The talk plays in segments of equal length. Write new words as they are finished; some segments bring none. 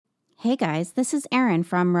Hey guys, this is Erin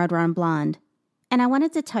from Red Run Blonde, and I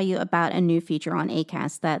wanted to tell you about a new feature on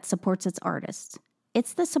Acast that supports its artists.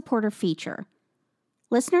 It's the supporter feature.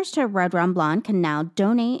 Listeners to Red Run Blonde can now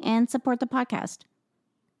donate and support the podcast.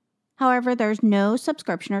 However, there's no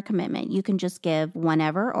subscription or commitment. You can just give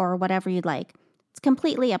whenever or whatever you'd like. It's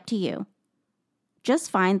completely up to you. Just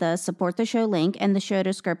find the Support the Show link in the show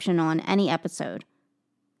description on any episode.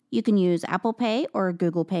 You can use Apple Pay or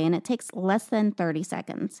Google Pay, and it takes less than 30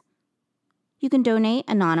 seconds. You can donate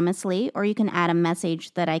anonymously, or you can add a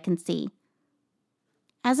message that I can see.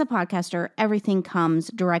 As a podcaster, everything comes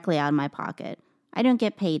directly out of my pocket. I don't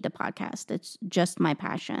get paid to podcast. It's just my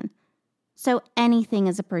passion. So anything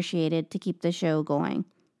is appreciated to keep the show going.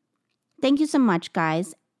 Thank you so much,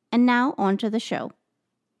 guys. And now on to the show.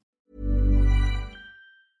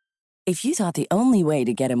 If you thought the only way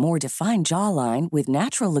to get a more defined jawline with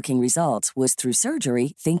natural-looking results was through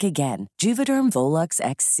surgery, think again. Juvederm Volux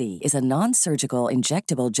XC is a non-surgical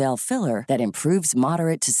injectable gel filler that improves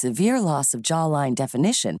moderate to severe loss of jawline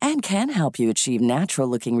definition and can help you achieve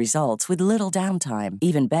natural-looking results with little downtime.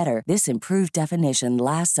 Even better, this improved definition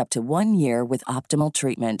lasts up to 1 year with optimal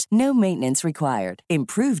treatment. No maintenance required.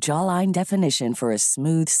 Improve jawline definition for a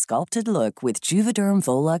smooth, sculpted look with Juvederm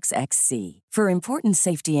Volux XC. For important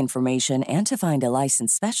safety information and to find a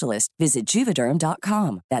licensed specialist, visit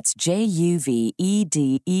Juvederm.com. That's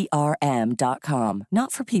Juvederm.com.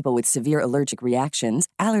 Not for people with severe allergic reactions,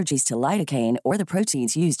 allergies to lidocaine, or the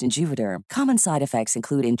proteins used in Juvederm. Common side effects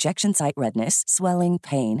include injection site redness, swelling,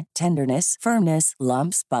 pain, tenderness, firmness,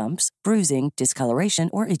 lumps, bumps, bruising, discoloration,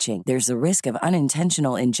 or itching. There's a risk of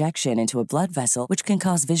unintentional injection into a blood vessel, which can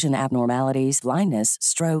cause vision abnormalities, blindness,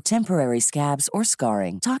 stroke, temporary scabs, or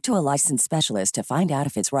scarring. Talk to a licensed specialist to find out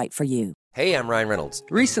if it's right for you. Hey, I'm Ryan Reynolds.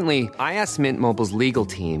 Recently, I asked Mint Mobile's legal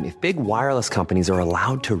team if big wireless companies are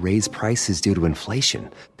allowed to raise prices due to inflation.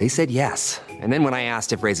 They said yes. And then when I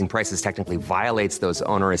asked if raising prices technically violates those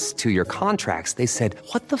onerous two-year contracts, they said,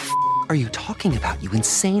 "What the f*** are you talking about, you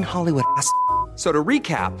insane Hollywood ass?" So to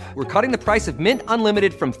recap, we're cutting the price of Mint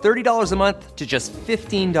Unlimited from $30 a month to just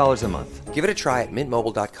 $15 a month. Give it a try at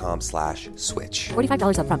mintmobile.com/switch.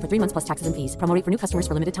 $45 up front for 3 months plus taxes and fees. Promo rate for new customers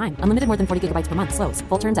for limited time. Unlimited more than 40 gigabytes per month. Slows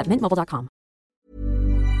full terms at mintmobile.com.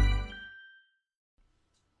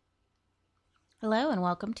 Hello and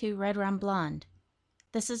welcome to Red Run Blonde.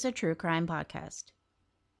 This is a true crime podcast.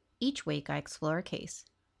 Each week I explore a case,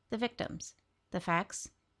 the victims, the facts,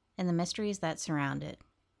 and the mysteries that surround it.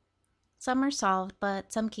 Some are solved,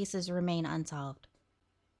 but some cases remain unsolved.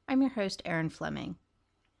 I'm your host, Erin Fleming.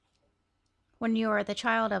 When you are the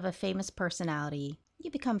child of a famous personality,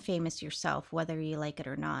 you become famous yourself, whether you like it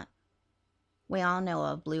or not. We all know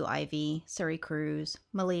of Blue Ivy, Suri Cruise,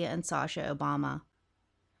 Malia and Sasha Obama.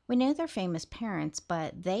 We know their famous parents,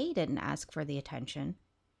 but they didn't ask for the attention.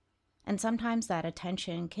 And sometimes that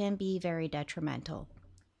attention can be very detrimental.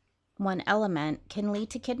 One element can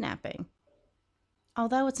lead to kidnapping.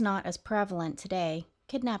 Although it's not as prevalent today,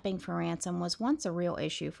 kidnapping for ransom was once a real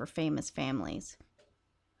issue for famous families.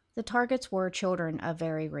 The targets were children of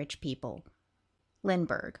very rich people: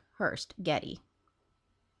 Lindbergh, Hearst, Getty.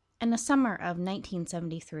 In the summer of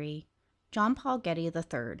 1973, John Paul Getty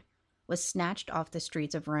III was snatched off the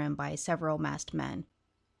streets of Rome by several masked men.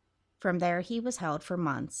 From there, he was held for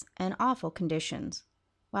months in awful conditions,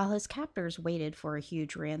 while his captors waited for a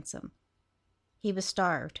huge ransom. He was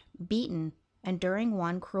starved, beaten, and during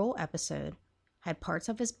one cruel episode, had parts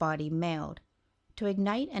of his body mailed to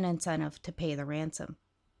ignite an incentive to pay the ransom.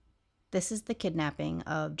 This is the kidnapping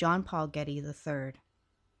of John Paul Getty III.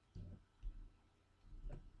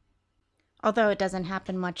 Although it doesn't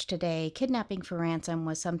happen much today, kidnapping for ransom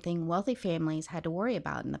was something wealthy families had to worry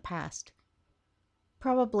about in the past.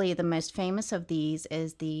 Probably the most famous of these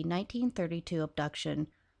is the 1932 abduction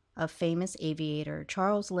of famous aviator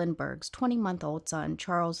Charles Lindbergh's 20-month-old son,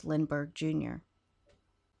 Charles Lindbergh Jr.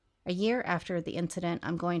 A year after the incident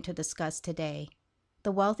I'm going to discuss today,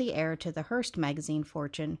 the wealthy heir to the Hearst magazine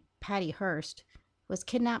fortune, Patty Hearst, was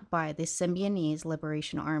kidnapped by the Symbionese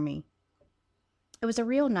Liberation Army. It was a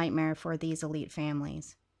real nightmare for these elite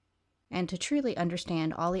families. And to truly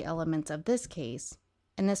understand all the elements of this case,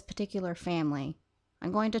 and this particular family,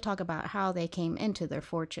 I'm going to talk about how they came into their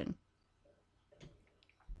fortune.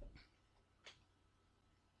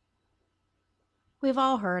 We've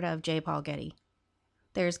all heard of J. Paul Getty.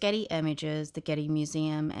 There's Getty Images, the Getty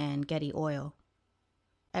Museum, and Getty Oil.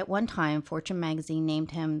 At one time, Fortune magazine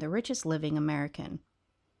named him the richest living American.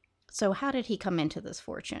 So how did he come into this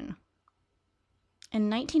fortune? In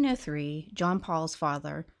 1903, John Paul's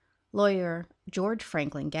father, lawyer George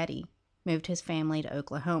Franklin Getty, moved his family to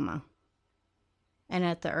Oklahoma. And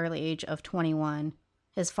at the early age of 21,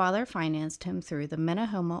 His father financed him through the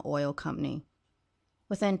Minahoma Oil Company.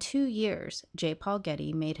 Within 2 years, J. Paul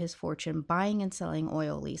Getty made his fortune buying and selling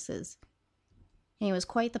oil leases. He was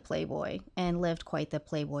quite the playboy and lived quite the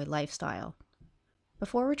playboy lifestyle,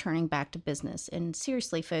 before returning back to business and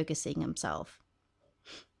seriously focusing himself.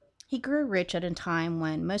 He grew rich at a time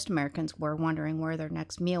when most Americans were wondering where their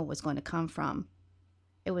next meal was going to come from.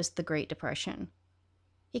 It was the Great Depression.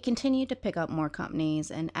 He continued to pick up more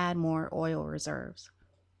companies and add more oil reserves.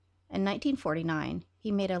 In 1949,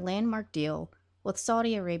 he made a landmark deal with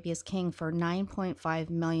Saudi Arabia's king for $9.5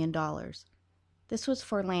 million. This was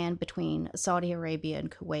for land between Saudi Arabia and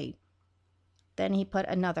Kuwait. Then he put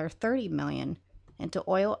another $30 million into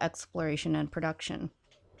oil exploration and production.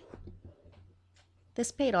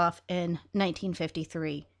 This paid off in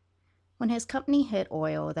 1953, when his company hit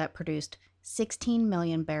oil that produced 16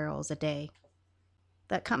 million barrels a day.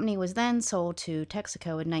 That company was then sold to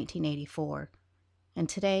Texaco in 1984, and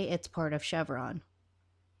today it's part of Chevron.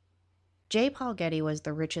 J. Paul Getty was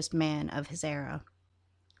the richest man of his era,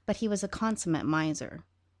 but he was a consummate miser.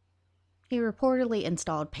 He reportedly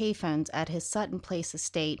installed payphones at his Sutton Place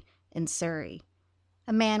estate in Surrey,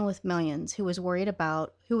 a man with millions who was worried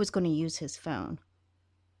about who was going to use his phone.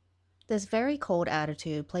 This very cold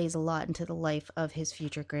attitude plays a lot into the life of his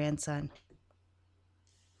future grandson.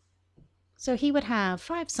 So he would have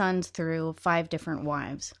 5 sons through 5 different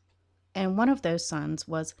wives, and one of those sons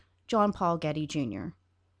was John Paul Getty Jr.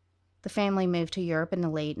 The family moved to Europe in the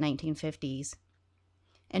late 1950s,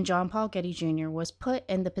 and John Paul Getty Jr. was put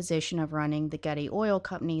in the position of running the Getty Oil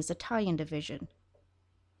Company's Italian division.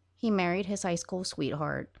 He married his high school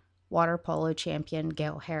sweetheart, water polo champion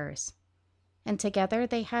Gail Harris, and together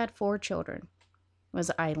they had 4 children. It was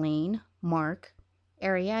Eileen, Mark,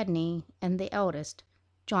 Ariadne, and the eldest,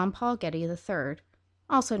 John Paul Getty III,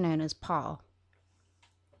 also known as Paul.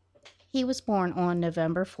 He was born on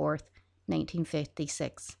November 4th,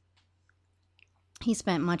 1956. He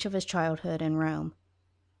spent much of his childhood in Rome,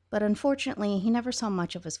 but unfortunately he never saw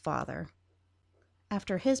much of his father.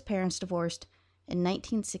 After his parents divorced in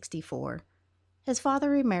 1964, his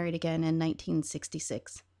father remarried again in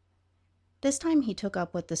 1966. This time he took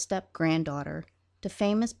up with the step-granddaughter to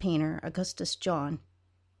famous painter Augustus John.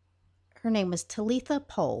 Her name was Talitha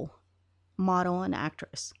Pohl, model and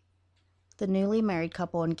actress. The newly married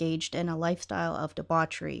couple engaged in a lifestyle of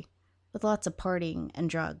debauchery, with lots of partying and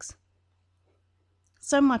drugs.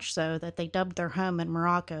 So much so that they dubbed their home in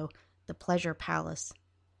Morocco the Pleasure Palace.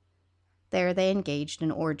 There they engaged in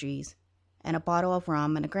orgies, and a bottle of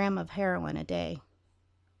rum and a gram of heroin a day.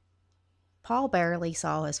 Paul barely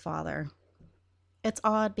saw his father. It's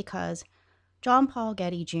odd because John Paul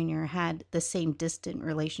Getty Jr. had the same distant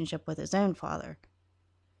relationship with his own father.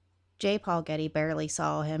 J. Paul Getty barely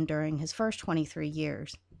saw him during his first 23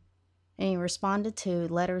 years, and he responded to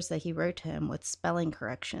letters that he wrote to him with spelling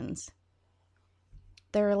corrections.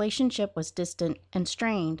 Their relationship was distant and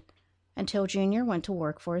strained until Junior went to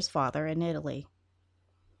work for his father in Italy.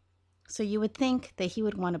 So you would think that he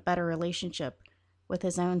would want a better relationship with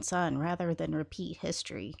his own son rather than repeat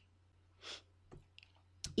history.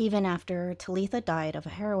 Even after Talitha died of a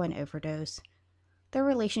heroin overdose, their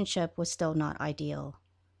relationship was still not ideal.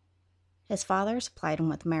 His father supplied him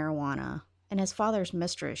with marijuana, and his father's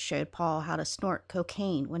mistress showed Paul how to snort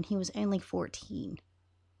cocaine when he was only 14.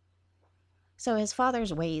 So his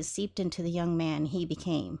father's ways seeped into the young man he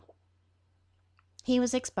became. He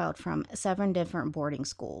was expelled from 7 different boarding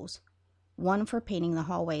schools, one for painting the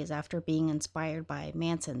hallways after being inspired by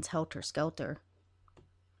Manson's Helter Skelter.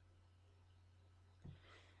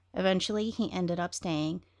 Eventually, he ended up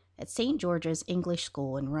staying at St. George's English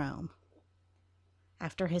School in Rome.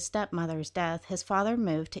 After his stepmother's death, his father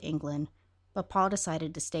moved to England, but Paul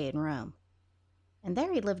decided to stay in Rome. And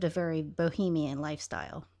there he lived a very bohemian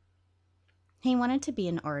lifestyle. He wanted to be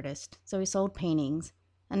an artist, so he sold paintings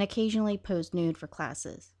and occasionally posed nude for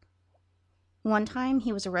classes. One time,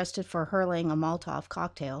 he was arrested for hurling a Molotov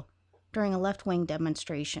cocktail during a left-wing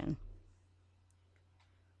demonstration.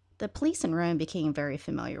 The police in Rome became very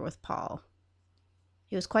familiar with Paul.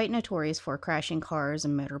 He was quite notorious for crashing cars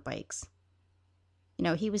and motorbikes.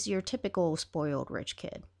 He was your typical spoiled rich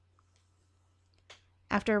kid.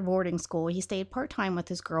 After boarding school, he stayed part-time with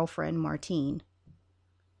his girlfriend, Martine.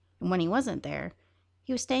 And when he wasn't there,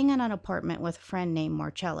 he was staying in an apartment with a friend named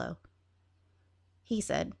Marcello. He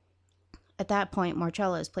said, at that point,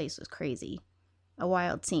 Marcello's place was crazy. A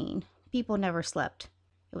wild scene. People never slept.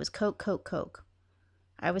 It was coke, coke, coke.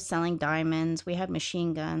 I was selling diamonds. We had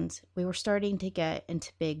machine guns. We were starting to get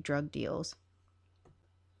into big drug deals.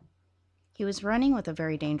 He was running with a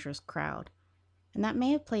very dangerous crowd, and that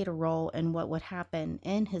may have played a role in what would happen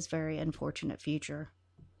in his very unfortunate future.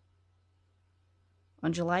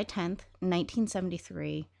 On July 10th,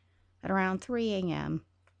 1973, at around 3 a.m.,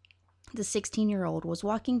 the 16-year-old was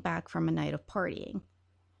walking back from a night of partying.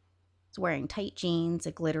 He was wearing tight jeans,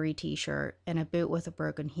 a glittery t-shirt, and a boot with a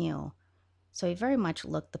broken heel, so he very much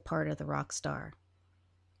looked the part of the rock star.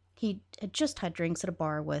 He had just had drinks at a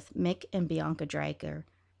bar with Mick and Bianca Drager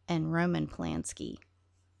and Roman Polanski.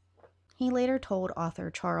 He later told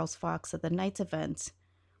author Charles Fox of the night's events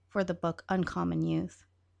for the book Uncommon Youth.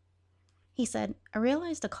 He said, "I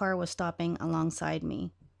realized a car was stopping alongside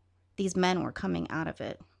me. These men were coming out of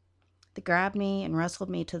it. They grabbed me and wrestled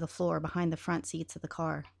me to the floor behind the front seats of the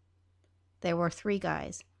car. There were 3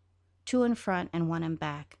 guys, 2 in front and 1 in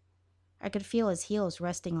back. I could feel his heels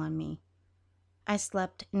resting on me. I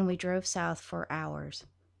slept and we drove south for hours."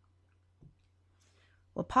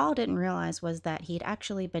 What Paul didn't realize was that he'd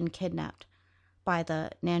actually been kidnapped by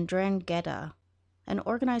the 'Ndrangheta, an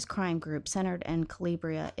organized crime group centered in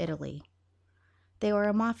Calabria, Italy. They were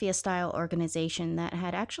a mafia-style organization that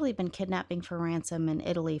had actually been kidnapping for ransom in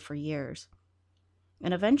Italy for years.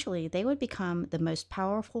 And eventually, they would become the most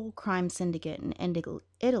powerful crime syndicate in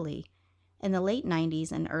Italy in the late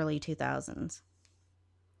 90s and early 2000s.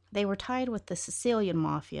 They were tied with the Sicilian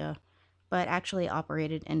mafia, but actually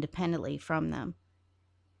operated independently from them.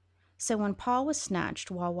 So when Paul was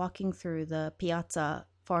snatched while walking through the Piazza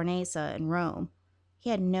Farnese in Rome, he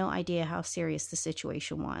had no idea how serious the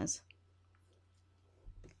situation was.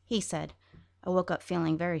 He said, "I woke up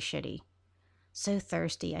feeling very shitty. So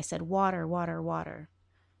thirsty, I said, 'Water, water, water.'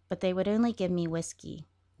 But they would only give me whiskey.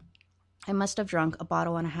 I must have drunk a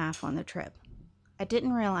bottle and a half on the trip. I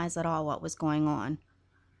didn't realize at all what was going on.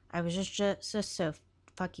 I was just so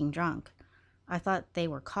fucking drunk. I thought they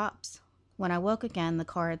were cops. When I woke again, the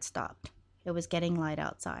car had stopped. It was getting light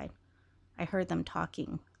outside. I heard them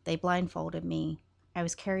talking. They blindfolded me. I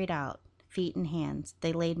was carried out, feet and hands.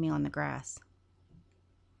 They laid me on the grass."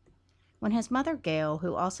 When his mother, Gail,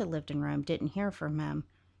 who also lived in Rome, didn't hear from him,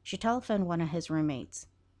 she telephoned one of his roommates.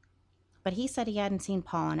 But he said he hadn't seen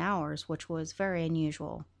Paul in hours, which was very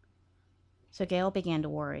unusual. So Gail began to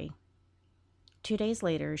worry. 2 days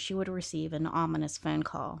later, she would receive an ominous phone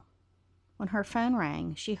call. When her phone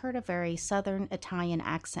rang, she heard a very southern Italian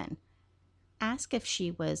accent ask if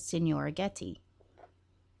she was Signora Getty.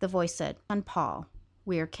 The voice said, "On Paul,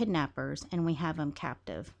 we are kidnappers and we have him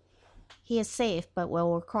captive. He is safe but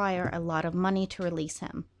will require a lot of money to release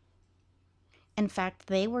him." In fact,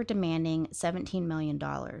 they were demanding $17 million.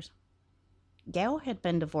 Gail had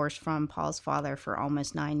been divorced from Paul's father for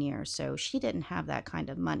almost 9 years, so she didn't have that kind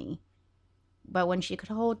of money. But when she could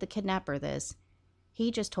hold the kidnapper this,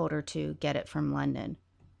 he just told her to get it from London.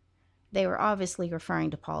 They were obviously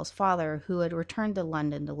referring to Paul's father, who had returned to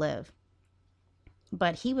London to live.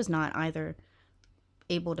 But he was not either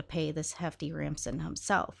able to pay this hefty ransom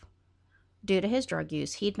himself. Due to his drug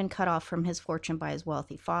use, he'd been cut off from his fortune by his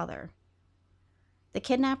wealthy father. The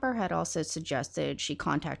kidnapper had also suggested she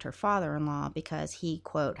contact her father-in-law because he,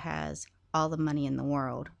 quote, has all the money in the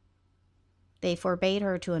world. They forbade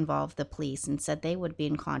her to involve the police and said they would be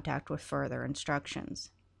in contact with further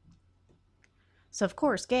instructions. So, of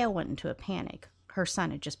course, Gail went into a panic. Her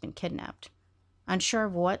son had just been kidnapped. Unsure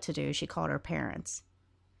of what to do, she called her parents.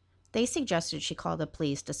 They suggested she call the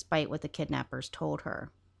police despite what the kidnappers told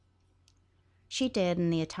her. She did,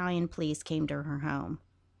 and the Italian police came to her home.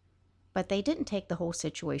 But they didn't take the whole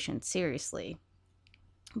situation seriously.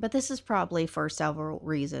 But this is probably for several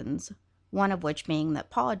reasons, one of which being that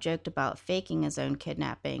Paul joked about faking his own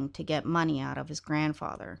kidnapping to get money out of his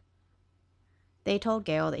grandfather. They told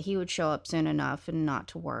Gail that he would show up soon enough and not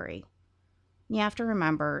to worry. You have to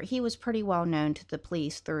remember, he was pretty well known to the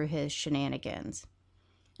police through his shenanigans.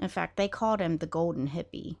 In fact, they called him the Golden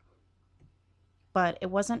Hippie. But it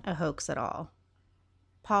wasn't a hoax at all.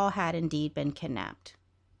 Paul had indeed been kidnapped.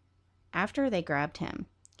 After they grabbed him,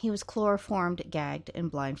 he was chloroformed, gagged,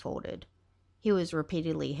 and blindfolded. He was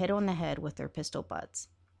repeatedly hit on the head with their pistol butts.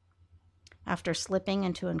 After slipping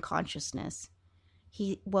into unconsciousness,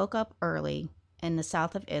 he woke up early in the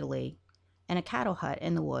south of Italy in a cattle hut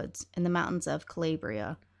in the woods in the mountains of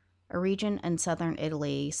Calabria, a region in southern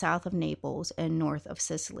Italy, south of Naples and north of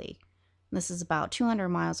Sicily. This is about 200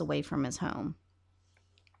 miles away from his home.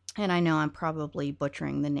 And I know I'm probably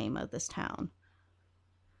butchering the name of this town.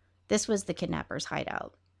 This was the kidnapper's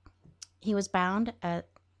hideout. He was bound at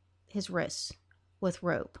his wrists with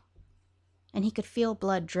rope, and he could feel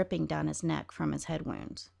blood dripping down his neck from his head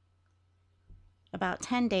wounds. About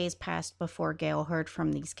 10 days passed before Gail heard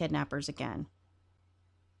from these kidnappers again.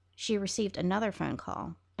 She received another phone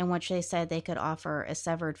call, in which they said they could offer a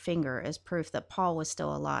severed finger as proof that Paul was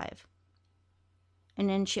still alive. And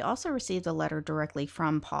then she also received a letter directly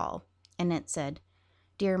from Paul, and it said,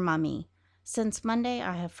 Dear Mummy, since Monday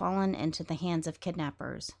I have fallen into the hands of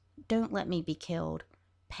kidnappers. Don't let me be killed.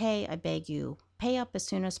 Pay, I beg you. Pay up as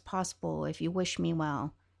soon as possible if you wish me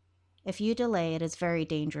well. If you delay, it is very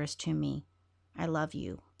dangerous to me. I love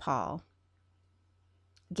you, Paul.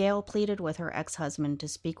 Gail pleaded with her ex-husband to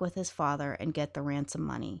speak with his father and get the ransom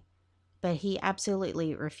money, but he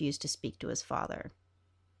absolutely refused to speak to his father.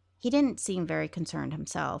 He didn't seem very concerned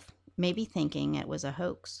himself, maybe thinking it was a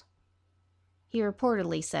hoax. He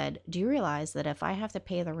reportedly said, "Do you realize that if I have to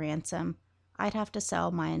pay the ransom, I'd have to sell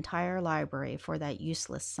my entire library for that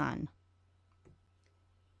useless son?"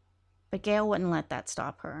 But Gail wouldn't let that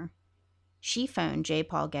stop her. She phoned J.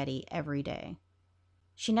 Paul Getty every day.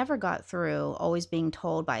 She never got through, always being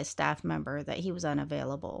told by a staff member that he was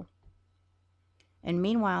unavailable. And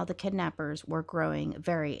meanwhile, the kidnappers were growing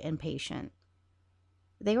very impatient.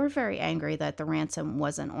 They were very angry that the ransom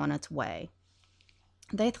wasn't on its way.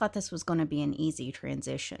 They thought this was going to be an easy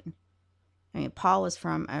transition. Paul was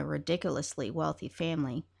from a ridiculously wealthy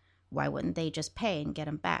family. Why wouldn't they just pay and get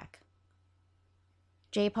him back?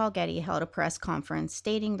 J. Paul Getty held a press conference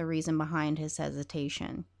stating the reason behind his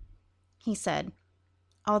hesitation. He said,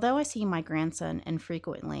 "Although I see my grandson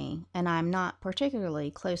infrequently, and I am not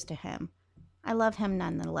particularly close to him, I love him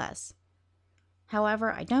nonetheless.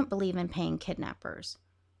 However, I don't believe in paying kidnappers.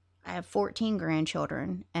 I have 14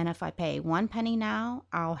 grandchildren, and if I pay 1 penny now,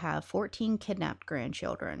 I'll have 14 kidnapped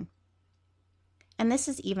grandchildren." And this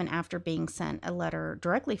is even after being sent a letter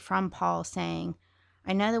directly from Paul saying,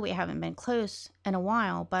 "I know that we haven't been close in a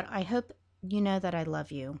while, but I hope you know that I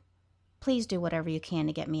love you. Please do whatever you can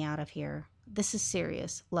to get me out of here. This is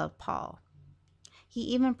serious. Love, Paul." He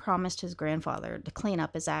even promised his grandfather to clean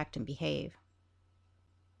up his act and behave.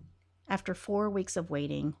 After 4 weeks of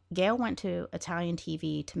waiting, Gail went to Italian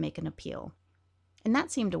TV to make an appeal. And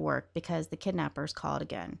that seemed to work because the kidnappers called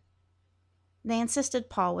again. They insisted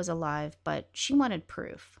Paul was alive, but she wanted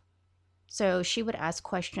proof. So she would ask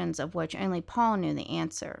questions of which only Paul knew the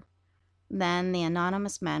answer. Then the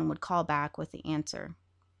anonymous men would call back with the answer.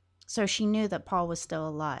 So she knew that Paul was still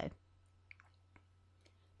alive.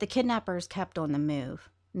 The kidnappers kept on the move,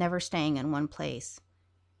 never staying in one place.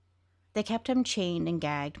 They kept him chained and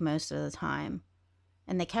gagged most of the time,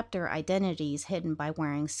 and they kept their identities hidden by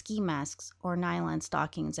wearing ski masks or nylon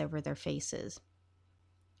stockings over their faces.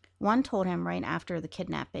 One told him right after the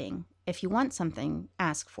kidnapping, "If you want something,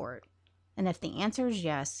 ask for it. And if the answer is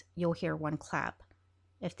yes, you'll hear 1 clap.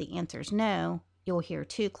 If the answer is no, you'll hear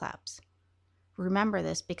 2 claps. Remember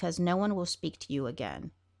this because no one will speak to you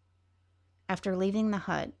again." After leaving the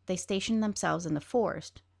hut, they stationed themselves in the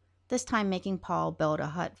forest, this time making Paul build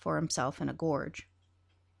a hut for himself in a gorge.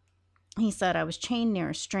 He said, "I was chained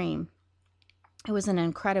near a stream. It was an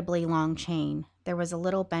incredibly long chain. There was a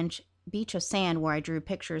little beach of sand where I drew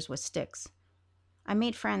pictures with sticks. I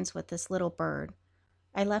made friends with this little bird.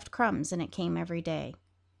 I left crumbs and it came every day.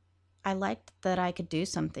 I liked that I could do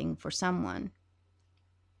something for someone."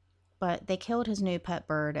 But they killed his new pet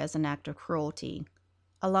bird as an act of cruelty,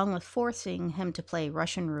 along with forcing him to play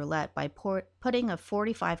Russian roulette by putting a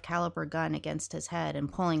 .45 caliber gun against his head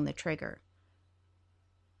and pulling the trigger.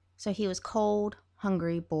 So he was cold,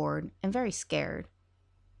 hungry, bored, and very scared,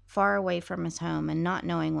 far away from his home and not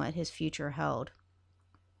knowing what his future held.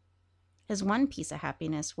 His one piece of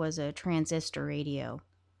happiness was a transistor radio.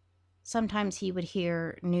 Sometimes he would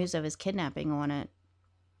hear news of his kidnapping on it,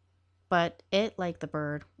 but it, like the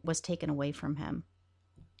bird, was taken away from him.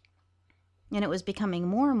 And it was becoming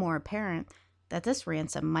more and more apparent that this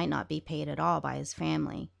ransom might not be paid at all by his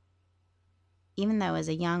family. Even though as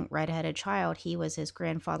a young red-headed child he was his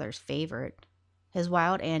grandfather's favorite, his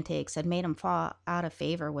wild antics had made him fall out of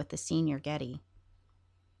favor with the senior Getty.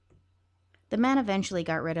 The men eventually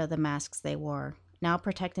got rid of the masks they wore, now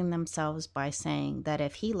protecting themselves by saying that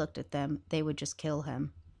if he looked at them, they would just kill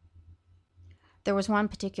him. There was one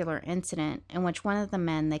particular incident in which one of the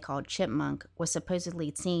men they called Chipmunk was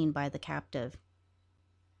supposedly seen by the captive.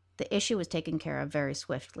 The issue was taken care of very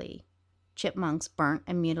swiftly. Chipmunk's burnt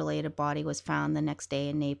and mutilated body was found the next day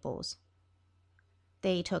in Naples.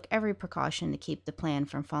 They took every precaution to keep the plan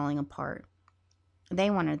from falling apart. They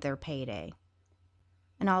wanted their payday.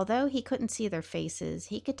 And although he couldn't see their faces,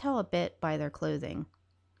 he could tell a bit by their clothing.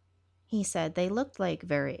 He said they looked like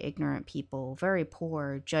very ignorant people, very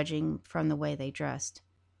poor, judging from the way they dressed.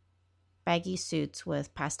 Baggy suits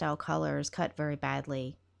with pastel colors cut very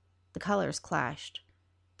badly. The colors clashed.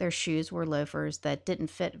 Their shoes were loafers that didn't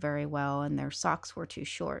fit very well, and their socks were too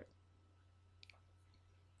short.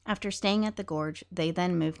 After staying at the gorge, they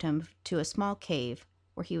then moved him to a small cave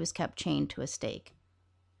where he was kept chained to a stake.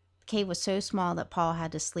 The cave was so small that Paul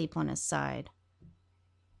had to sleep on his side.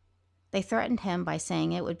 They threatened him by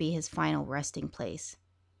saying it would be his final resting place.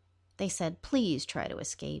 They said, "Please try to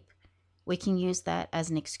escape. We can use that as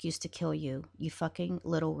an excuse to kill you, you fucking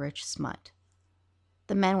little rich smut."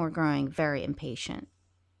 The men were growing very impatient.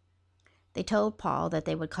 They told Paul that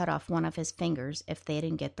they would cut off one of his fingers if they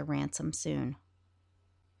didn't get the ransom soon.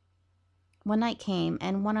 One night came,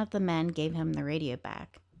 and one of the men gave him the radio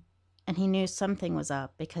back, and he knew something was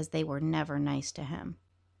up because they were never nice to him.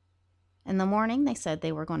 In the morning, they said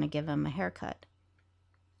they were going to give him a haircut.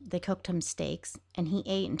 They cooked him steaks, and he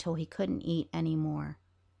ate until he couldn't eat any more.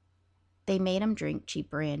 They made him drink cheap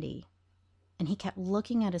brandy, and he kept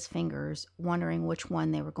looking at his fingers, wondering which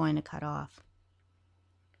one they were going to cut off.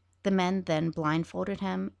 The men then blindfolded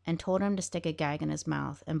him and told him to stick a gag in his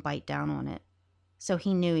mouth and bite down on it, so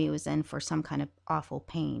he knew he was in for some kind of awful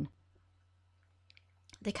pain.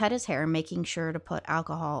 They cut his hair, making sure to put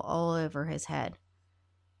alcohol all over his head.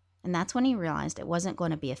 And that's when he realized it wasn't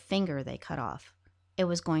going to be a finger they cut off. It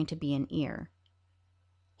was going to be an ear.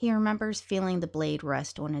 He remembers feeling the blade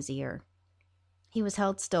rest on his ear. He was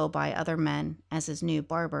held still by other men as his new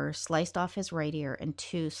barber sliced off his right ear in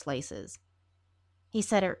 2 slices. He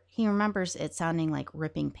said he remembers it sounding like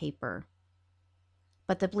ripping paper.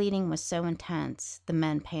 But the bleeding was so intense, the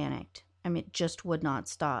men panicked. It just would not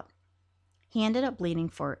stop. He ended up bleeding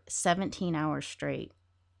for 17 hours straight.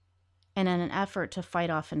 And in an effort to fight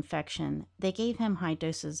off infection, they gave him high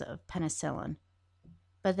doses of penicillin.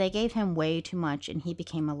 But they gave him way too much and he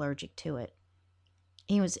became allergic to it.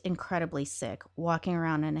 He was incredibly sick, walking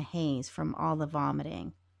around in a haze from all the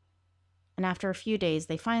vomiting. And after a few days,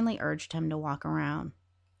 they finally urged him to walk around.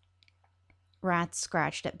 Rats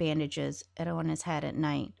scratched at bandages on his head at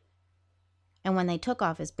night. And when they took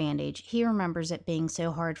off his bandage, he remembers it being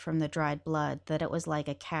so hard from the dried blood that it was like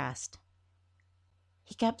a cast.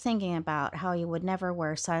 He kept thinking about how he would never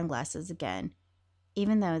wear sunglasses again,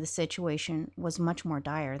 even though the situation was much more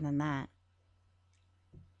dire than that.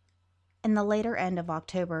 In the later end of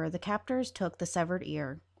October, the captors took the severed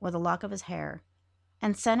ear with a lock of his hair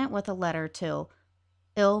and sent it with a letter to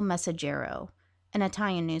Il Messaggero, an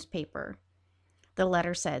Italian newspaper. The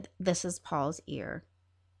letter said, "This is Paul's ear.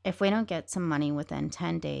 If we don't get some money within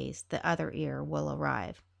 10 days, the other ear will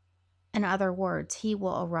arrive. In other words, he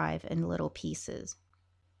will arrive in little pieces."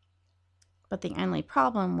 But the only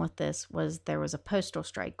problem with this was there was a postal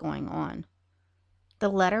strike going on. The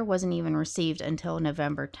letter wasn't even received until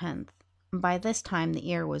November 10th. By this time, the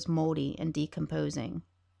ear was moldy and decomposing.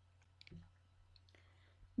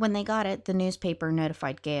 When they got it, the newspaper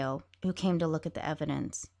notified Gail, who came to look at the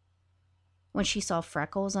evidence. When she saw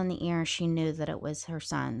freckles on the ear, she knew that it was her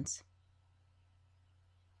son's.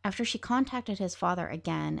 After she contacted his father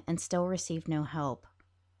again and still received no help.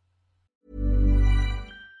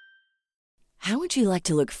 How would you like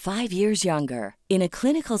to look 5 years younger? In a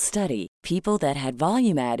clinical study, people that had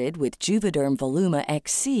volume added with Juvederm Voluma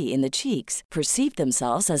XC in the cheeks perceived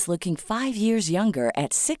themselves as looking 5 years younger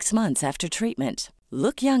at 6 months after treatment.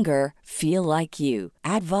 Look younger, feel like you.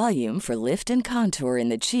 Add volume for lift and contour in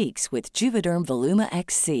the cheeks with Juvederm Voluma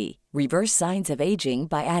XC. Reverse signs of aging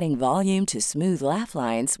by adding volume to smooth laugh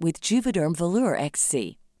lines with Juvederm Volure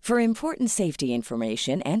XC. For important safety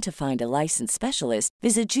information and to find a licensed specialist,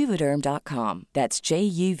 visit Juvederm.com. That's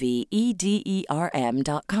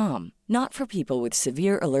JUVEDERM.com. Not for people with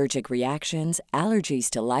severe allergic reactions, allergies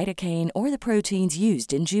to lidocaine, or the proteins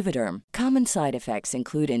used in Juvederm. Common side effects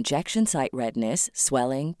include injection site redness,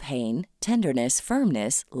 swelling, pain, tenderness,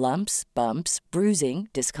 firmness, lumps, bumps, bruising,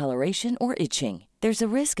 discoloration, or itching. There's a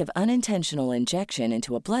risk of unintentional injection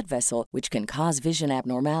into a blood vessel, which can cause vision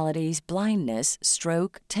abnormalities, blindness,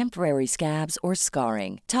 stroke, temporary scabs, or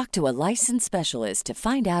scarring. Talk to a licensed specialist to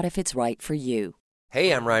find out if it's right for you.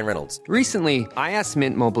 Hey, I'm Ryan Reynolds. Recently, I asked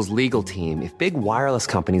Mint Mobile's legal team if big wireless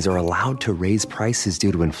companies are allowed to raise prices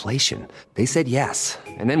due to inflation. They said yes.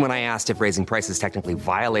 And then when I asked if raising prices technically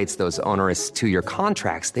violates those onerous 2-year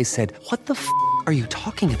contracts, they said, "What the f*** are you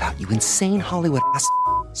talking about, you insane Hollywood ass?"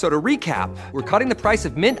 So to recap, we're cutting the price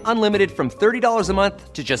of Mint Unlimited from $30 a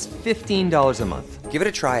month to just $15 a month. Give it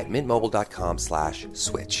a try at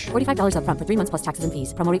mintmobile.com/switch. $45 up front for 3 months plus taxes and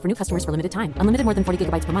fees. Promo rate for new customers for limited time. Unlimited more than 40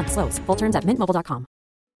 gigabytes per month. Slows full terms at mintmobile.com.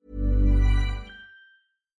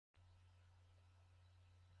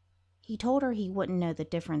 He told her he wouldn't know the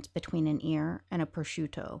difference between an ear and a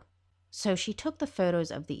prosciutto. So she took the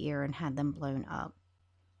photos of the ear and had them blown up.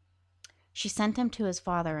 She sent him to his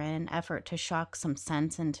father in an effort to shock some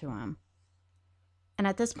sense into him. And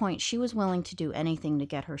at this point, she was willing to do anything to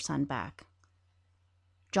get her son back.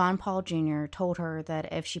 John Paul Jr. told her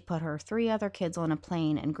that if she put her 3 other kids on a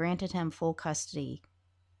plane and granted him full custody,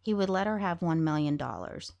 he would let her have $1 million.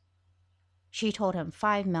 She told him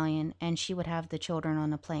 $5 million and she would have the children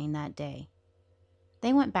on a plane that day.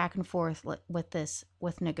 They went back and forth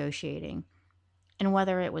with negotiating, and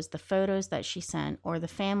whether it was the photos that she sent or the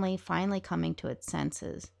family finally coming to its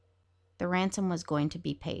senses, the ransom was going to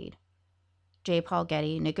be paid. J. Paul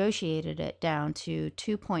Getty negotiated it down to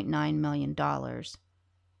 $2.9 million.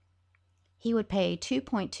 He would pay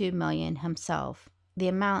 $2.2 million himself, the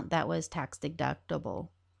amount that was tax deductible.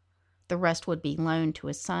 The rest would be loaned to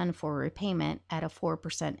his son for repayment at a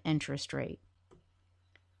 4% interest rate.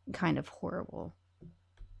 Kind of horrible.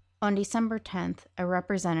 On December 10th, a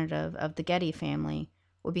representative of the Getty family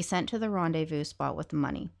would be sent to the rendezvous spot with the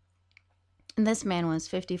money. And this man was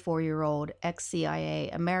 54-year-old ex-CIA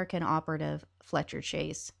American operative Fletcher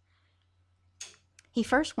Chase. He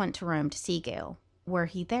first went to Rome to see Gail, where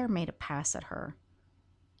he there made a pass at her.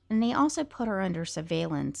 And he also put her under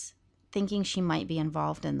surveillance, thinking she might be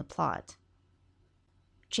involved in the plot.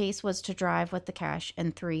 Chase was to drive with the cash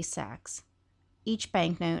in 3 sacks. Each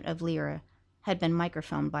banknote of lira had been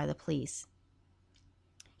microfilmed by the police.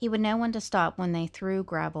 He would know when to stop when they threw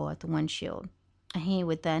gravel at the windshield, and he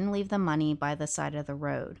would then leave the money by the side of the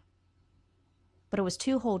road. But it was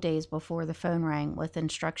 2 whole days before the phone rang with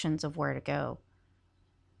instructions of where to go.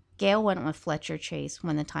 Gail went with Fletcher Chase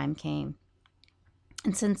when the time came,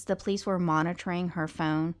 and since the police were monitoring her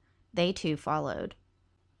phone, they too followed.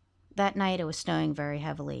 That night it was snowing very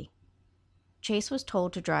heavily. Chase was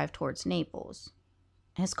told to drive towards Naples.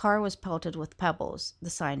 His car was pelted with pebbles, the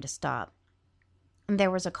sign to stop. And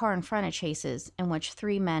there was a car in front of Chase's in which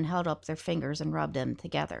 3 men held up their fingers and rubbed them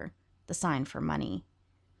together, the sign for money.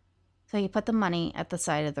 So he put the money at the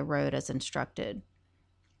side of the road as instructed.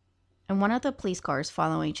 And one of the police cars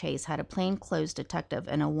following Chase had a plainclothes detective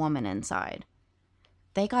and a woman inside.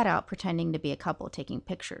 They got out pretending to be a couple taking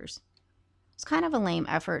pictures. It's kind of a lame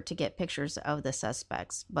effort to get pictures of the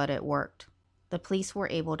suspects, but it worked. The police were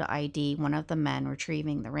able to ID one of the men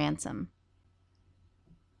retrieving the ransom.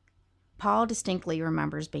 Paul distinctly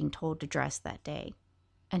remembers being told to dress that day,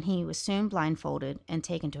 and he was soon blindfolded and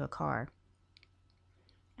taken to a car.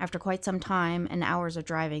 After quite some time and hours of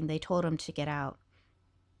driving, they told him to get out.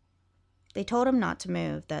 They told him not to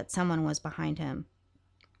move, that someone was behind him.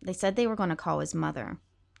 They said they were going to call his mother.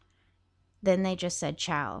 Then they just said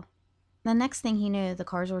ciao. The next thing he knew, the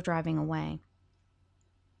cars were driving away.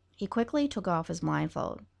 He quickly took off his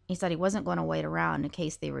blindfold. He said he wasn't going to wait around in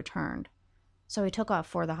case they returned. So he took off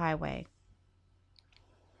for the highway.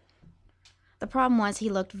 The problem was he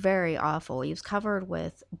looked very awful. He was covered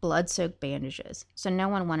with blood-soaked bandages, so no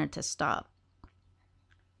one wanted to stop.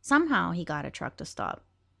 Somehow he got a truck to stop.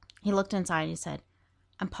 He looked inside and he said,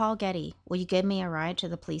 "I'm Paul Getty. Will you give me a ride to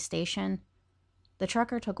the police station?" The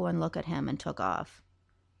trucker took one look at him and took off.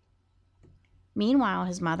 Meanwhile,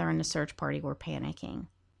 his mother and the search party were panicking.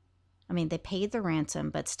 They paid the ransom,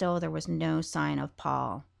 but still there was no sign of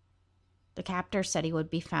Paul. The captor said he would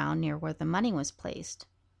be found near where the money was placed.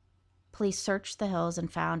 Police searched the hills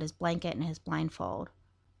and found his blanket and his blindfold.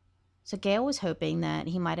 So Gail was hoping that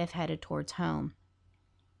he might have headed towards home.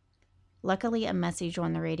 Luckily, a message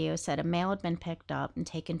on the radio said a mail had been picked up and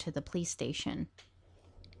taken to the police station.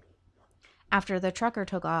 After the trucker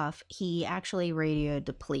took off, he actually radioed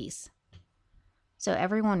the police. So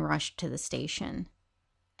everyone rushed to the station.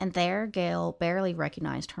 And there, Gail barely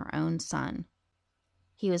recognized her own son.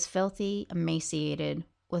 He was filthy, emaciated,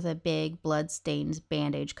 with a big blood-stained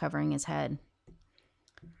bandage covering his head.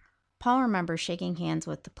 Paul remembers shaking hands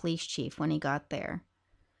with the police chief when he got there.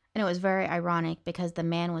 And it was very ironic because the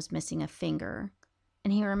man was missing a finger.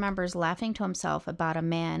 And he remembers laughing to himself about a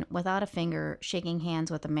man without a finger shaking hands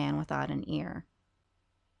with a man without an ear.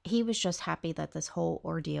 He was just happy that this whole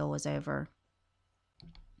ordeal was over.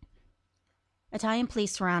 Italian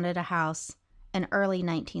police surrounded a house in early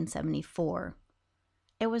 1974.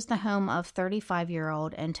 It was the home of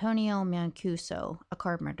 35-year-old Antonio Mancuso, a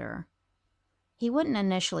carpenter. He wouldn't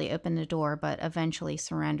initially open the door, but eventually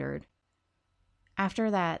surrendered. After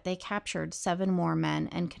that, they captured 7 more men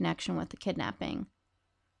in connection with the kidnapping.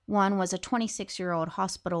 One was a 26-year-old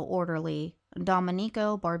hospital orderly,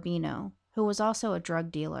 Domenico Barbino, who was also a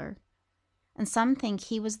drug dealer. And some think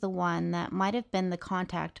he was the one that might have been the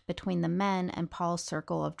contact between the men and Paul's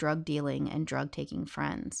circle of drug dealing and drug-taking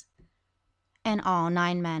friends. In all,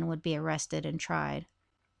 9 men would be arrested and tried.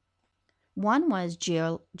 One was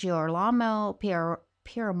Girolamo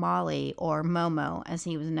Piramali, or Momo, as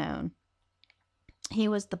he was known. He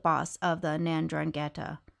was the boss of the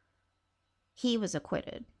 'Ndrangheta. He was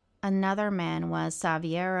acquitted. Another man was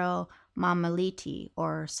Saviero Mamaliti,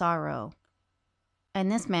 or Saro. And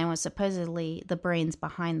this man was supposedly the brains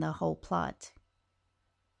behind the whole plot.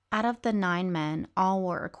 Out of the 9 men, all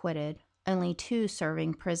were acquitted. only 2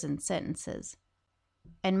 serving prison sentences,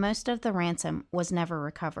 and most of the ransom was never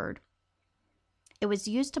recovered. It was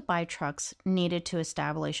used to buy trucks needed to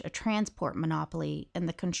establish a transport monopoly in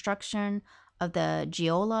the construction of the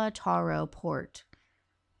Giola Tauro port,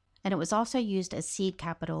 and it was also used as seed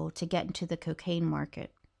capital to get into the cocaine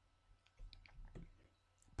market.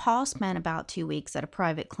 Paul spent about 2 weeks at a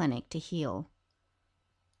private clinic to heal.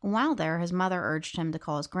 While there, his mother urged him to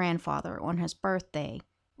call his grandfather on his birthday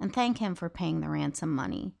and thank him for paying the ransom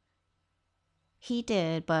money. He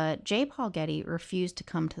did, but J. Paul Getty refused to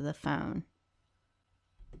come to the phone.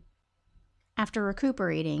 After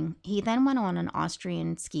recuperating, he then went on an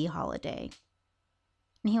Austrian ski holiday,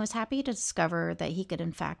 and he was happy to discover that he could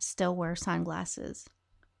in fact still wear sunglasses.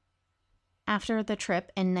 After the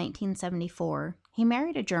trip in 1974, he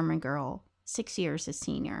married a German girl, 6 years his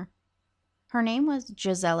senior. Her name was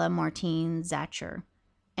Gisela Martine Zacher,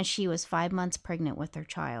 and she was 5 months pregnant with their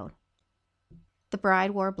child. The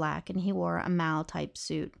bride wore black, and he wore a Mao-type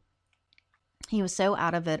suit. He was so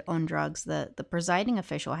out of it on drugs that the presiding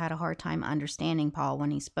official had a hard time understanding Paul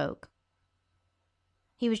when he spoke.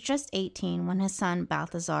 He was just 18 when his son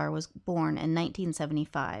Balthazar was born in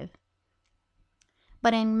 1975.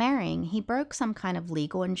 But in marrying, he broke some kind of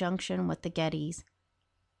legal injunction with the Gettys.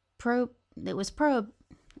 It was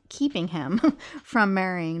keeping him from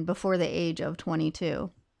marrying before the age of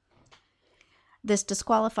 22. This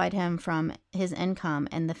disqualified him from his income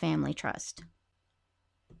in the family trust.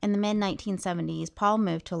 In the mid-1970s, Paul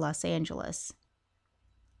moved to Los Angeles,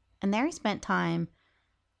 and there he spent time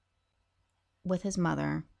with his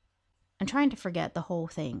mother and trying to forget the whole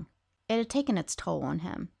thing. It had taken its toll on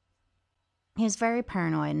him. He was very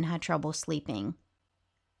paranoid and had trouble sleeping.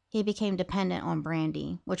 He became dependent on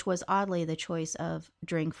brandy, which was oddly the choice of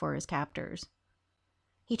drink for his captors.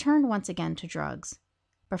 He turned once again to drugs,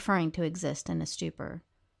 preferring to exist in a stupor.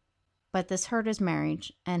 But this hurt his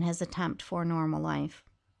marriage and his attempt for a normal life.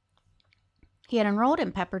 He had enrolled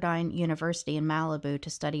in Pepperdine University in Malibu to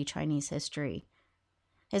study Chinese history.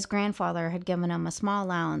 His grandfather had given him a small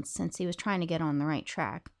allowance since he was trying to get on the right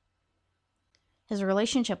track. His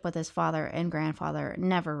relationship with his father and grandfather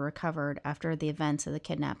never recovered after the events of the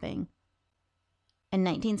kidnapping. In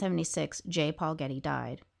 1976, J. Paul Getty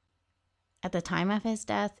died. At the time of his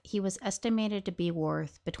death, he was estimated to be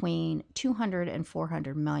worth between $200 and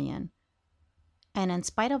 $400 million. And in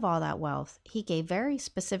spite of all that wealth, he gave very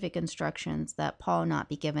specific instructions that Paul not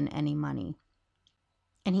be given any money.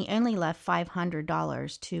 And he only left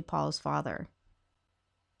 $500 to Paul's father.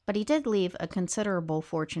 But he did leave a considerable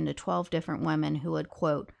fortune to 12 different women who had,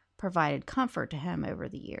 quote, provided comfort to him over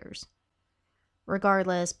the years.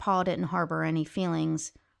 Regardless, Paul didn't harbor any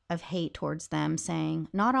feelings of hate towards them, saying,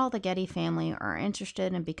 "Not all the Getty family are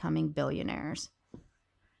interested in becoming billionaires."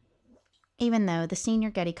 Even though the senior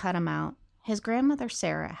Getty cut him out, his grandmother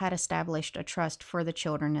Sarah had established a trust for the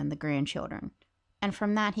children and the grandchildren, and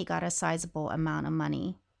from that he got a sizable amount of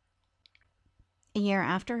money. A year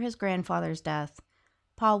after his grandfather's death,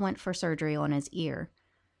 Paul went for surgery on his ear.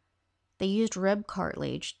 They used rib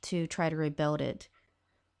cartilage to try to rebuild it,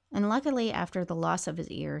 and luckily after the loss of his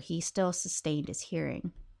ear, he still sustained his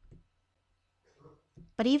hearing.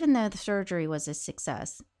 But even though the surgery was a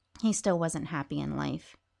success, he still wasn't happy in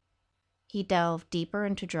life. He delved deeper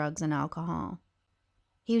into drugs and alcohol.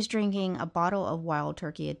 He was drinking a bottle of Wild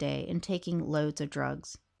Turkey a day and taking loads of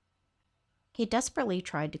drugs. He desperately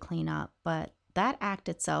tried to clean up, but that act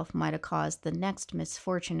itself might have caused the next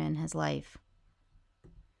misfortune in his life.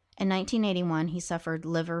 In 1981, he suffered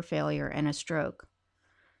liver failure and a stroke.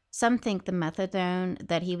 Some think the methadone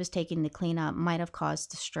that he was taking to clean up might have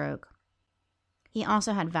caused the stroke. He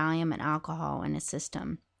also had Valium and alcohol in his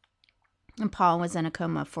system, and Paul was in a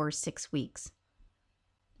coma for 6 weeks.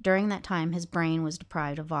 During that time, his brain was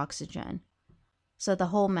deprived of oxygen, so the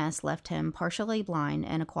whole mess left him partially blind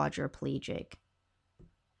and a quadriplegic.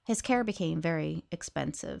 His care became very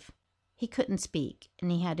expensive. He couldn't speak,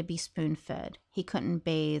 and he had to be spoon-fed. He couldn't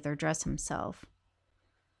bathe or dress himself.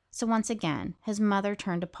 So once again, his mother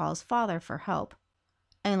turned to Paul's father for help,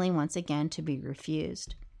 only once again to be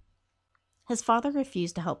refused. His father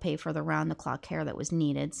refused to help pay for the round-the-clock care that was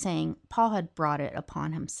needed, saying Paul had brought it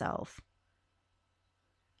upon himself.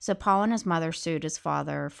 So Paul and his mother sued his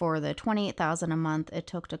father for the $28,000 a month it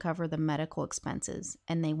took to cover the medical expenses,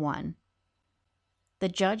 and they won. The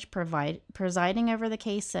judge presiding over the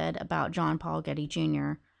case said about John Paul Getty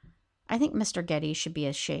Jr., "I think Mr. Getty should be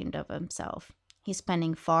ashamed of himself. He's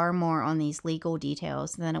spending far more on these legal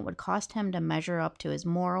details than it would cost him to measure up to his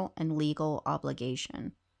moral and legal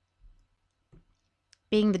obligation."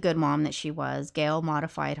 Being the good mom that she was, Gail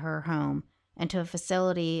modified her home into a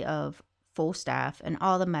facility of full staff, and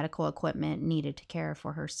all the medical equipment needed to care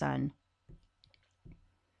for her son.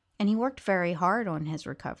 And he worked very hard on his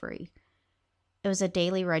recovery. It was a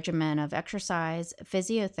daily regimen of exercise,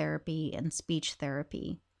 physiotherapy, and speech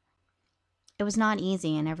therapy. It was not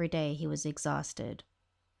easy, and every day he was exhausted.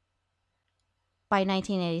 By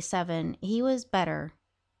 1987, he was better.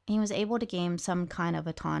 He was able to gain some kind of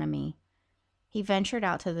autonomy. He ventured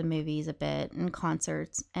out to the movies a bit and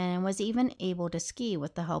concerts, and was even able to ski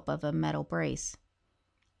with the help of a metal brace.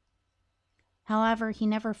 However, he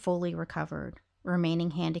never fully recovered,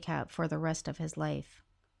 remaining handicapped for the rest of his life.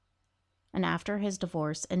 And after his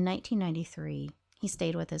divorce in 1993, he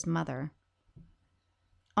stayed with his mother.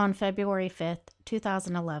 On February 5th,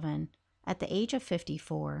 2011, at the age of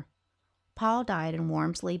 54, Paul died in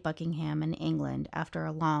Walmsley, Buckingham, in England after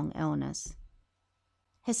a long illness.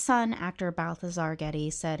 His son, actor Balthazar Getty,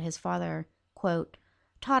 said his father, quote,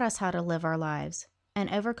 taught us how to live our lives and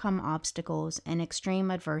overcome obstacles and extreme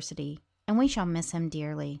adversity, and we shall miss him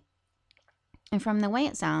dearly. And from the way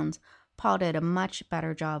it sounds, Paul did a much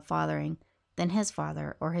better job fathering than his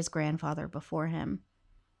father or his grandfather before him.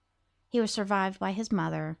 He was survived by his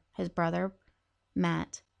mother, his brother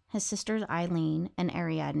Matt, his sisters Eileen and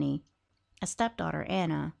Ariadne, a stepdaughter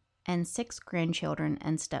Anna, and 6 grandchildren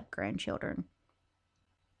and step-grandchildren.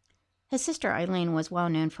 His sister Eileen was well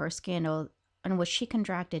known for a scandal in which she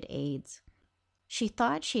contracted AIDS. She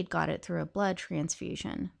thought she'd got it through a blood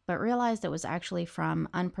transfusion, but realized it was actually from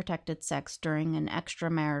unprotected sex during an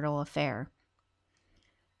extramarital affair.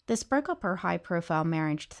 This broke up her high-profile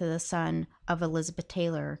marriage to the son of Elizabeth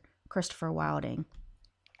Taylor, Christopher Wilding.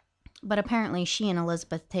 But apparently she and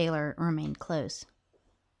Elizabeth Taylor remained close.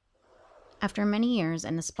 After many years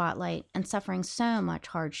in the spotlight and suffering so much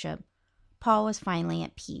hardship, Paul was finally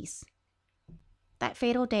at peace. That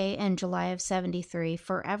fatal day in July of 73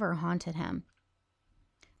 forever haunted him.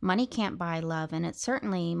 Money can't buy love, and it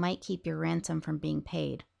certainly might keep your ransom from being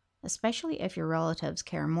paid, especially if your relatives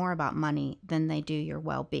care more about money than they do your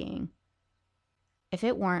well-being. If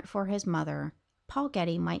it weren't for his mother, Paul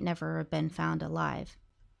Getty might never have been found alive.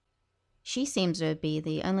 She seems to be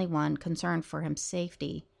the only one concerned for his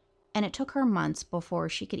safety, and it took her months before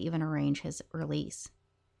she could even arrange his release.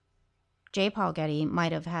 J. Paul Getty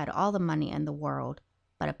might have had all the money in the world,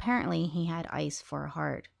 but apparently he had ice for a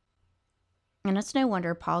heart. And it's no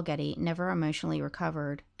wonder Paul Getty never emotionally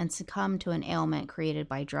recovered and succumbed to an ailment created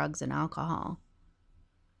by drugs and alcohol.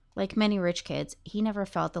 Like many rich kids, he never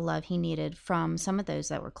felt the love he needed from some of those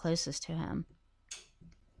that were closest to him.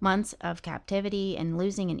 Months of captivity and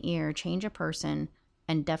losing an ear change a person,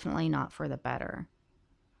 and definitely not for the better.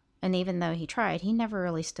 And even though he tried, he never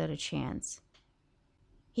really stood a chance.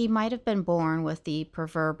 He might have been born with the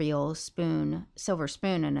proverbial silver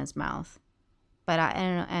spoon in his mouth, but I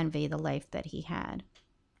don't envy the life that he had.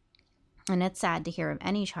 And it's sad to hear of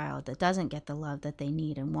any child that doesn't get the love that they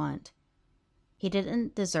need and want. He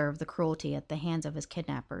didn't deserve the cruelty at the hands of his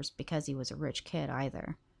kidnappers because he was a rich kid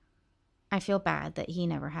either. I feel bad that he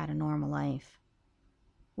never had a normal life.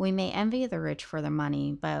 We may envy the rich for their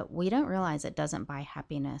money, but we don't realize it doesn't buy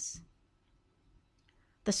happiness.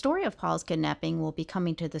 The story of Paul's kidnapping will be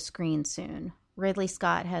coming to the screen soon. Ridley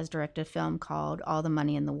Scott has directed a film called All the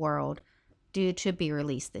Money in the World, due to be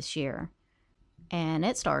released this year. And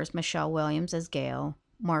it stars Michelle Williams as Gail,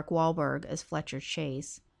 Mark Wahlberg as Fletcher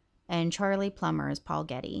Chase, and Charlie Plummer as Paul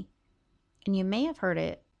Getty. And you may have heard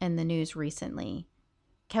it in the news recently.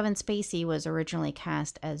 Kevin Spacey was originally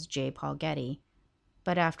cast as J. Paul Getty,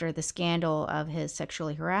 but after the scandal of his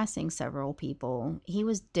sexually harassing several people, he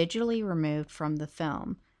was digitally removed from the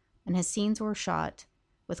film, and his scenes were shot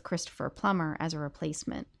with Christopher Plummer as a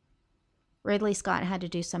replacement. Ridley Scott had to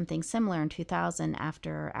do something similar in 2000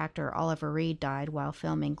 after actor Oliver Reed died while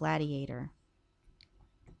filming Gladiator.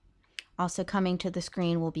 Also coming to the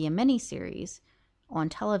screen will be a miniseries on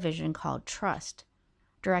television called Trust,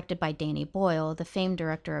 directed by Danny Boyle, the famed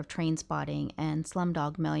director of Trainspotting and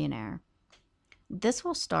Slumdog Millionaire. This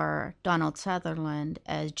will star Donald Sutherland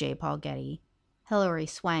as J. Paul Getty, Hilary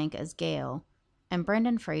Swank as Gail, and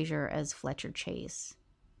Brendan Fraser as Fletcher Chase.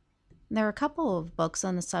 There are a couple of books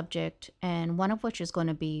on the subject, and one of which is going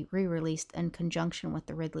to be re-released in conjunction with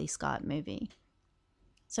the Ridley Scott movie.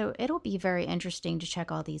 So it'll be very interesting to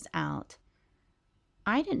check all these out.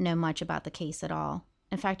 I didn't know much about the case at all.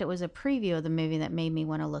 In fact, it was a preview of the movie that made me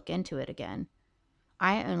want to look into it again.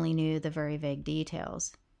 I only knew the very vague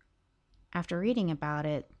details. After reading about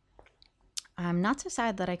it, I'm not so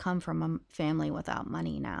sad that I come from a family without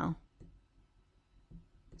money now.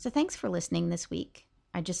 So thanks for listening this week.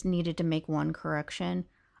 I just needed to make one correction.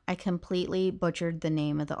 I completely butchered the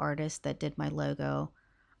name of the artist that did my logo.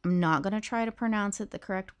 I'm not going to try to pronounce it the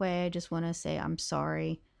correct way. I just want to say I'm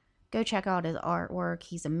sorry. Go check out his artwork.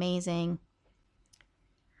 He's amazing.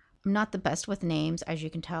 I'm not the best with names, as you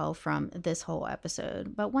can tell from this whole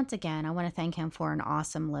episode. But once again, I want to thank him for an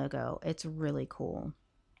awesome logo. It's really cool.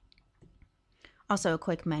 Also, a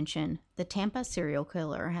quick mention. The Tampa serial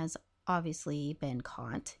killer has obviously been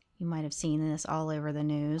caught. You might have seen this all over the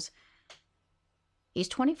news. He's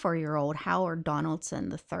 24-year-old Howard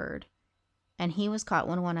Donaldson III. And he was caught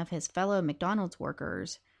when one of his fellow McDonald's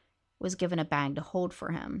workers was given a bag to hold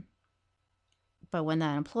for him. But when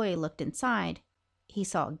that employee looked inside, he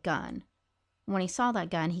saw a gun. When he saw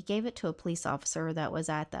that gun, he gave it to a police officer that was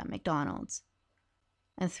at that McDonald's.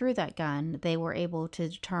 And through that gun, they were able to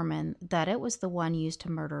determine that it was the one used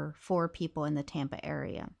to murder 4 people in the Tampa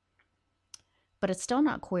area. But it's still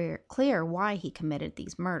not clear why he committed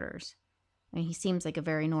these murders. I mean, he seems like a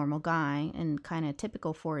very normal guy and kind of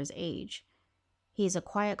typical for his age. He's a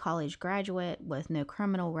quiet college graduate with no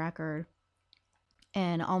criminal record,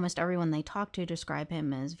 and almost everyone they talk to describe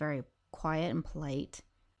him as very quiet and polite.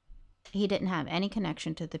 He didn't have any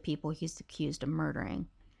connection to the people he's accused of murdering.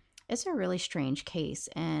 It's a really strange case,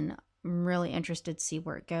 and I'm really interested to see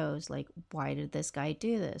where it goes. Like, why did this guy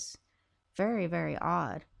do this? Very, very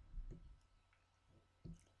odd.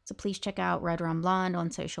 So please check out Red Rum Blonde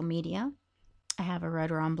on social media. I have a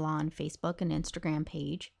Red Rum Blonde Facebook and Instagram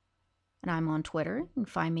page. And I'm on Twitter. You can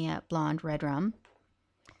find me at Blonde Red Rum.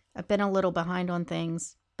 I've been a little behind on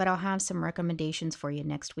things, but I'll have some recommendations for you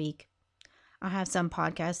next week. I'll have some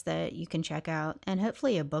podcasts that you can check out, and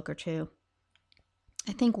hopefully a book or two.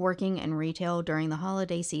 I think working in retail during the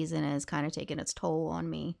holiday season has kind of taken its toll on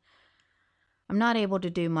me. I'm not able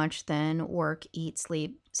to do much than work, eat,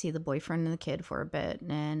 sleep, see the boyfriend and the kid for a bit,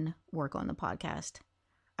 and work on the podcast.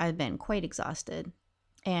 I've been quite exhausted,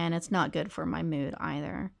 and it's not good for my mood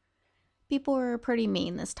either. People are pretty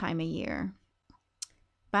mean this time of year,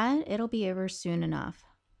 but it'll be over soon enough.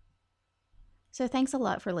 So thanks a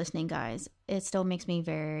lot for listening, guys. It still makes me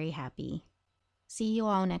very happy. See you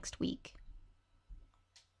all next week.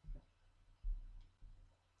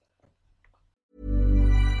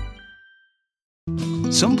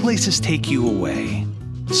 Some places take you away.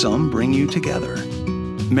 Some bring you together.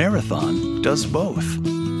 Marathon does both.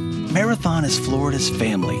 Marathon is Florida's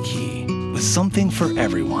family key, with something for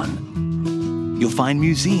everyone. You'll find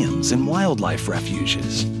museums and wildlife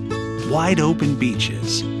refuges, wide open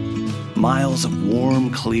beaches, miles of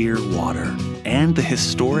warm, clear water, and the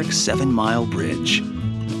historic 7-mile bridge.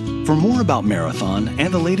 For more about Marathon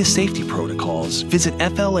and the latest safety protocols, visit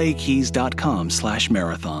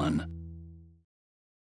flakeys.com/marathon.